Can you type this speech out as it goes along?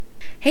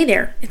Hey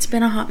there, it's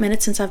been a hot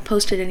minute since I've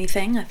posted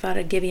anything. I thought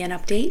I'd give you an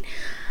update.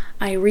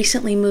 I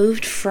recently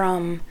moved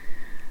from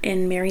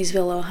in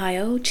Marysville,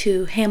 Ohio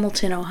to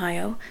Hamilton,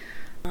 Ohio.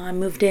 I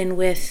moved in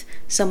with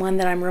someone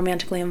that I'm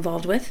romantically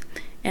involved with,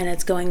 and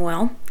it's going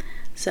well.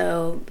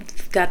 So,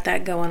 got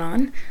that going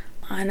on.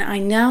 And I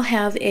now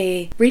have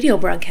a radio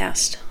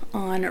broadcast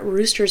on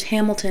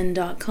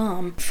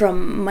roostershamilton.com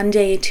from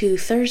Monday to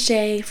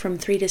Thursday from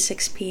 3 to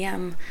 6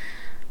 p.m.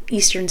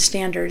 Eastern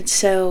Standard.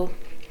 So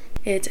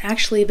it's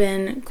actually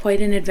been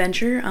quite an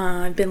adventure.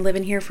 I've been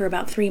living here for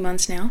about 3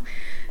 months now.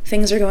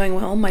 Things are going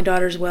well. My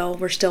daughter's well.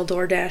 We're still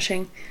door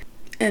dashing.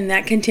 And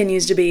that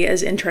continues to be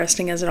as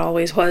interesting as it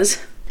always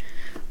was.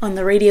 On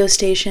the radio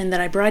station that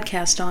I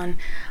broadcast on,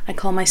 I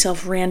call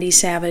myself Randy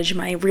Savage.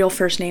 My real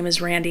first name is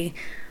Randy.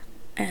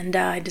 And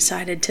I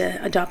decided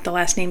to adopt the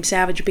last name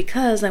Savage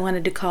because I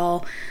wanted to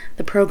call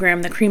the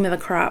program the cream of the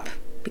crop,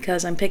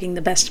 because I'm picking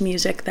the best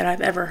music that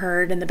I've ever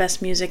heard and the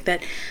best music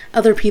that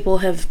other people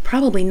have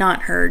probably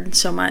not heard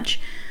so much.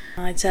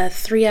 It's a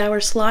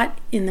 3-hour slot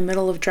in the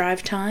middle of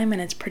drive time, and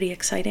it's pretty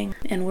exciting.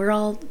 And we're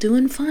all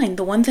doing fine.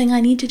 The one thing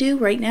I need to do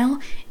right now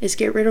is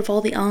get rid of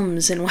all the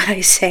ums in what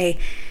I say.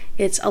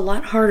 It's a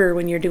lot harder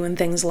when you're doing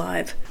things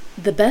live.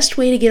 The best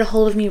way to get a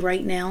hold of me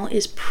right now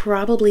is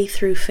probably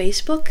through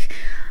Facebook.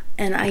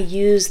 And I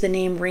use the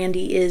name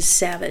Randy is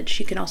Savage.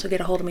 You can also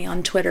get a hold of me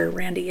on Twitter,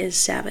 Randy is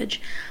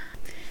Savage.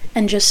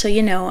 And just so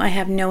you know, I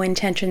have no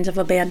intentions of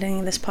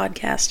abandoning this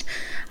podcast.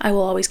 I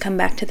will always come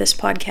back to this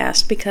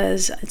podcast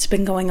because it's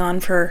been going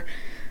on for,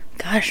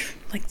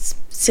 like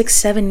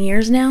 6-7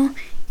 years now.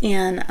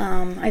 And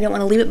I don't want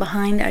to leave it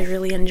behind. I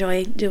really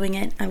enjoy doing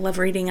it. I love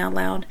reading out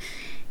loud.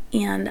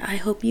 And I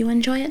hope you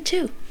enjoy it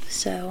too.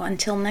 So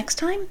until next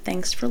time,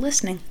 thanks for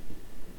listening.